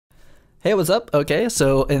Hey, what's up? Okay,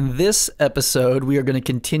 so in this episode, we are going to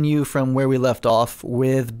continue from where we left off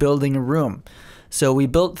with building a room. So we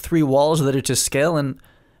built 3 walls that are to scale, and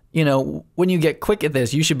when you get quick at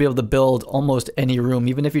this, you should be able to build almost any room,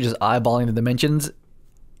 even if you're just eyeballing the dimensions,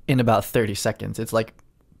 in about 30 seconds. It's like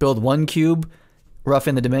build 1 cube, rough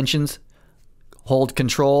in the dimensions, hold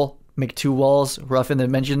control, make 2 walls, rough in the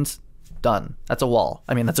dimensions, done. That's a wall.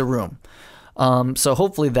 I mean, that's a room. So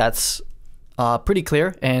hopefully that's pretty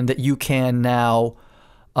clear, and that you can now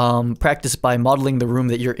practice by modeling the room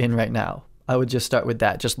that you're in right now. I would just start with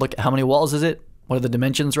that. Just look at how many walls is it? What are the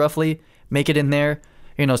dimensions roughly? Make it in there.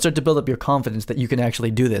 Start to build up your confidence that you can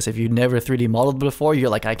actually do this. If you've never 3D modeled before,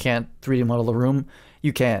 you're like, I can't 3D model a room.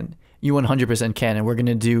 You can. You 100% can, and we're going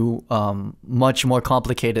to do much more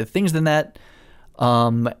complicated things than that.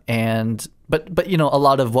 But a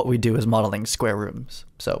lot of what we do is modeling square rooms.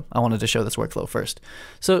 So I wanted to show this workflow first.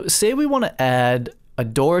 So say we want to add a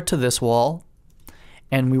door to this wall,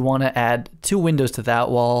 and we want to add 2 windows to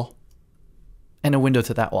that wall, and a window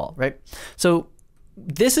to that wall, right? So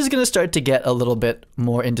this is going to start to get a little bit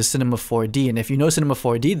more into Cinema 4D. And if you know Cinema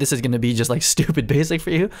 4D, this is going to be just like stupid basic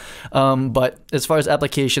for you. But as far as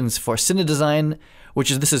applications for Cine Design,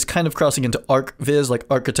 this is kind of crossing into ArcViz, like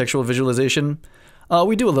architectural visualization.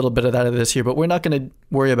 We do a little bit of that of this here, but we're not going to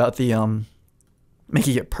worry about the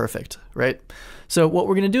making it perfect, right? So what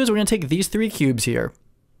we're going to do is we're going to take these 3 cubes here,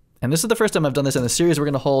 and this is the first time I've done this in the series. We're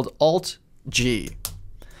going to hold Alt-G,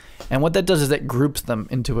 and what that does is that groups them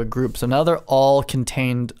into a group. So now they're all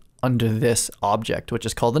contained under this object, which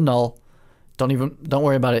is called the null. Don't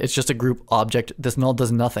worry about it. It's just a group object. This null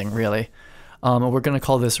does nothing really, and we're going to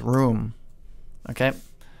call this room, okay?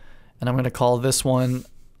 And I'm going to call this one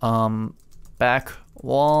back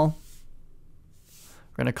wall.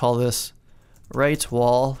 We're going to call this right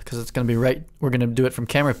wall because it's going to be right. We're going to do it from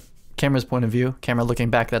camera's point of view. Camera looking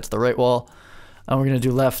back, that's the right wall. And we're going to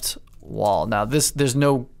do left wall. Now there's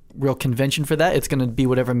no real convention for that. It's going to be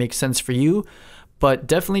whatever makes sense for you, but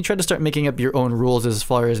definitely try to start making up your own rules as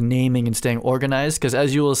far as naming and staying organized, because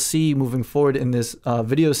as you will see moving forward in this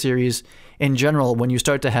video series, in general, when you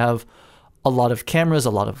start to have a lot of cameras,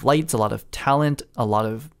 a lot of lights, a lot of talent, a lot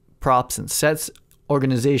of props and sets,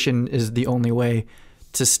 organization is the only way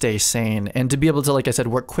to stay sane and to be able to, like I said,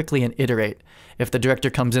 work quickly and iterate. If the director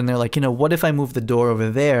comes in there like, what if I move the door over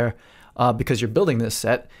there because you're building this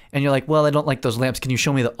set, and you're like, well, I don't like those lamps. Can you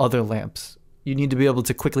show me the other lamps? You need to be able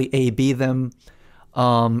to quickly A/B them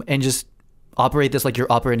and just operate this like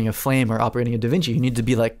you're operating a Flame or operating a DaVinci. You need to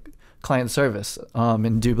be like client service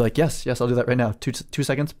and do like, yes, I'll do that right now. 2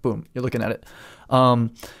 seconds, boom, you're looking at it.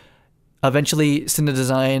 Eventually, Cine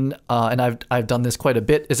Design, and I've done this quite a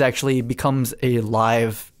bit, becomes a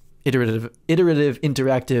live, iterative,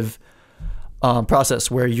 interactive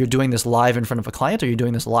process where you're doing this live in front of a client, or you're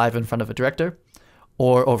doing this live in front of a director,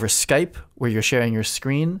 or over Skype where you're sharing your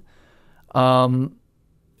screen.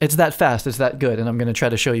 It's that fast, it's that good, and I'm going to try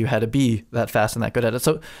to show you how to be that fast and that good at it.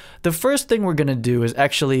 So the first thing we're going to do is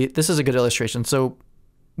this is a good illustration. So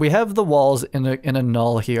we have the walls in a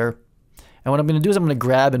null here. And what I'm going to do is I'm going to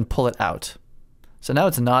grab and pull it out. So now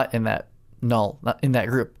it's not in that null, not in that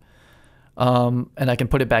group. And I can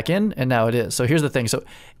put it back in, and now it is. So here's the thing. So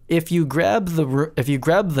if you grab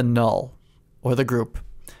the null or the group,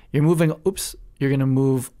 you're going to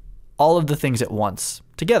move all of the things at once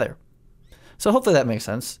together. So hopefully that makes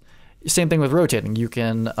sense. Same thing with rotating. You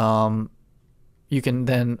can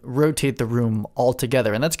then rotate the room all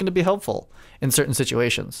together, and that's going to be helpful in certain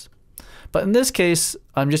situations. But in this case,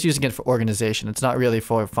 I'm just using it for organization. It's not really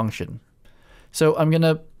for function. So I'm going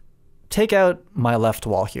to take out my left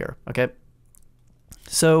wall here, okay?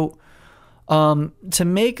 So to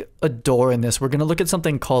make a door in this, we're going to look at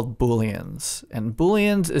something called Booleans. And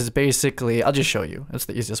Booleans is basically, I'll just show you. That's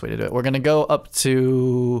the easiest way to do it. We're going to go up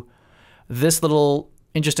to this little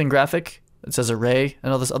interesting graphic that says array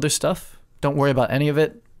and all this other stuff. Don't worry about any of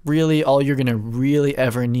it. Really, all you're going to really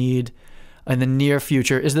ever need in the near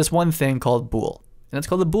future is this one thing called bool, and it's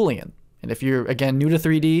called a Boolean. And if you're, again, new to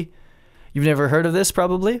 3D, you've never heard of this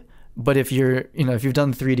probably, but if you've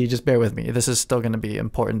done 3D, just bear with me. This is still going to be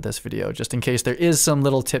important, this video, just in case there is some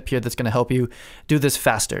little tip here that's going to help you do this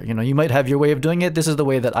faster. You might have your way of doing it. This is the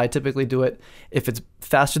way that I typically do it. If it's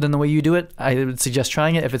faster than the way you do it, I would suggest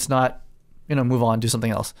trying it. If it's not, move on, do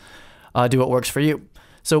something else. Do what works for you.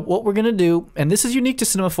 So what we're going to do, and this is unique to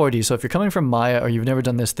Cinema 4D, so if you're coming from Maya or you've never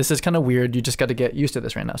done this, this is kind of weird. You just got to get used to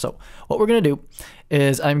this right now. So what we're going to do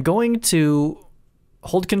is I'm going to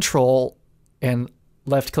hold Control and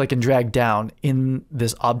left click and drag down in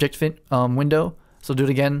this object window. So do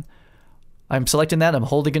it again. I'm selecting that, I'm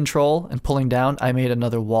holding Control and pulling down. I made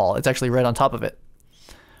another wall. It's actually right on top of it.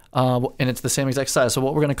 and it's the same exact size. So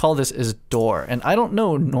what we're going to call this is door. And I don't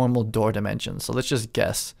know normal door dimensions, so let's just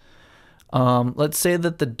guess. Let's say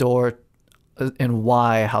that the door in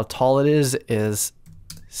Y, how tall it is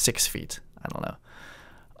 6 feet. I don't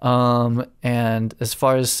know. And as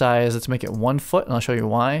far as size, let's make it 1 foot, and I'll show you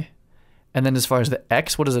why. And then as far as the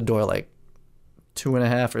X, what is a door like?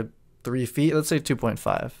 2.5 or 3 feet? Let's say 2.5.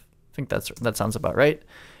 I think that sounds about right.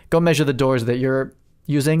 Go measure the doors that you're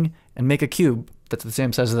using and make a cube that's the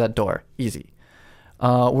same size as that door. Easy.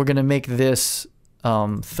 We're gonna make this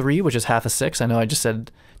 3, which is half of 6. I know I just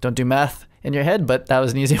said don't do math in your head, but that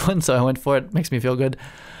was an easy one, so I went for it. Makes me feel good.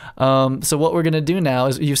 So what we're gonna do now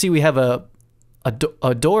is, you see we have a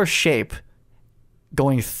door shape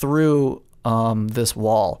going through this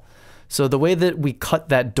wall. So the way that we cut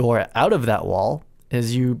that door out of that wall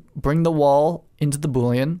is you bring the wall into the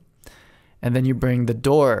Boolean, and then you bring the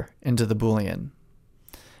door into the Boolean.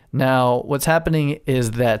 Now, what's happening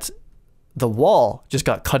is that the wall just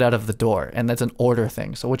got cut out of the door, and that's an order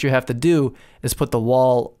thing. So what you have to do is put the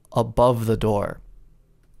wall above the door,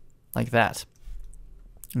 like that.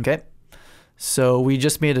 Okay? So we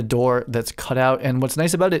just made a door that's cut out, and what's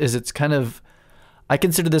nice about it is it's kind of, I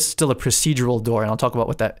consider this still a procedural door, and I'll talk about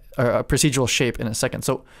what that, or a procedural shape in a second.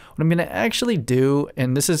 So what I'm gonna actually do,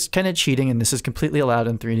 and this is kind of cheating, and this is completely allowed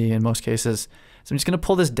in 3D in most cases, so I'm just gonna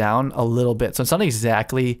pull this down a little bit. So it's not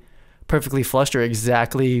exactly perfectly flushed or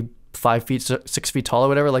exactly 5 feet, 6 feet tall or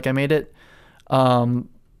whatever, like I made it.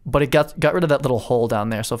 But it got rid of that little hole down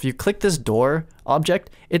there. So if you click this door object,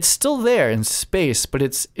 it's still there in space, but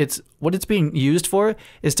it's what it's being used for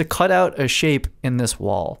is to cut out a shape in this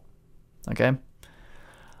wall. Okay.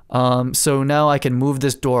 So now I can move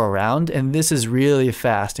this door around, and this is really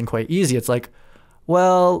fast and quite easy. It's like,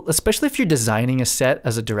 well, especially if you're designing a set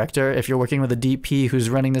as a director, if you're working with a DP who's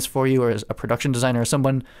running this for you, or as a production designer or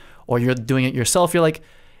someone, or you're doing it yourself, you're like,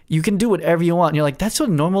 you can do whatever you want. And you're like, that's a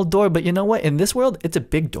normal door, but you know what? In this world, it's a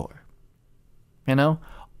big door, you know?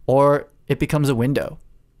 Or it becomes a window,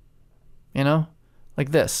 you know?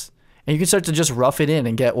 Like this. And you can start to just rough it in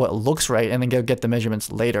and get what looks right, and then go get the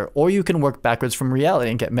measurements later. Or you can work backwards from reality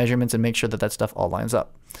and get measurements and make sure that that stuff all lines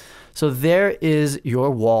up. So there is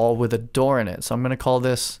your wall with a door in it. So I'm going to call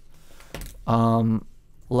this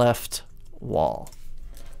left wall.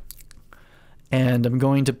 And I'm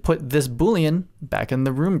going to put this Boolean back in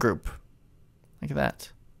the room group, like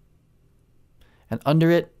that. And under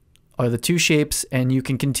it are the two shapes, and you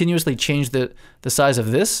can continuously change the size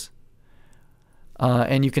of this,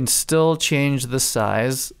 and you can still change the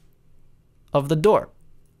size of the door.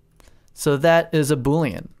 So that is a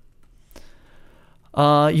Boolean.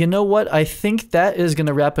 You know what? I think that is going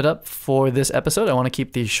to wrap it up for this episode. I want to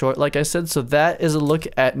keep these short, like I said. So that is a look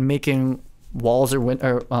at making walls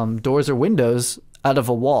or doors or windows out of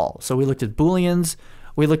a wall. So we looked at Booleans,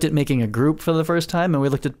 we looked at making a group for the first time, and we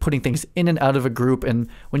looked at putting things in and out of a group. And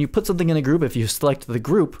when you put something in a group, if you select the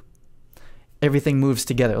group, everything moves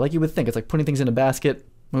together. Like you would think, it's like putting things in a basket,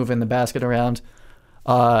 moving the basket around.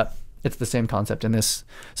 It's the same concept in this.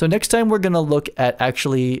 So next time we're going to look at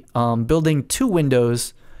actually building two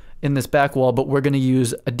windows in this back wall, but we're going to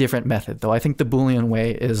use a different method. Though I think the Boolean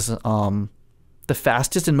way is the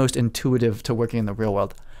fastest and most intuitive to working in the real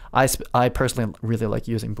world. I personally really like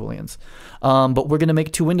using Booleans. But we're going to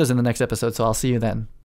make two windows in the next episode, so I'll see you then.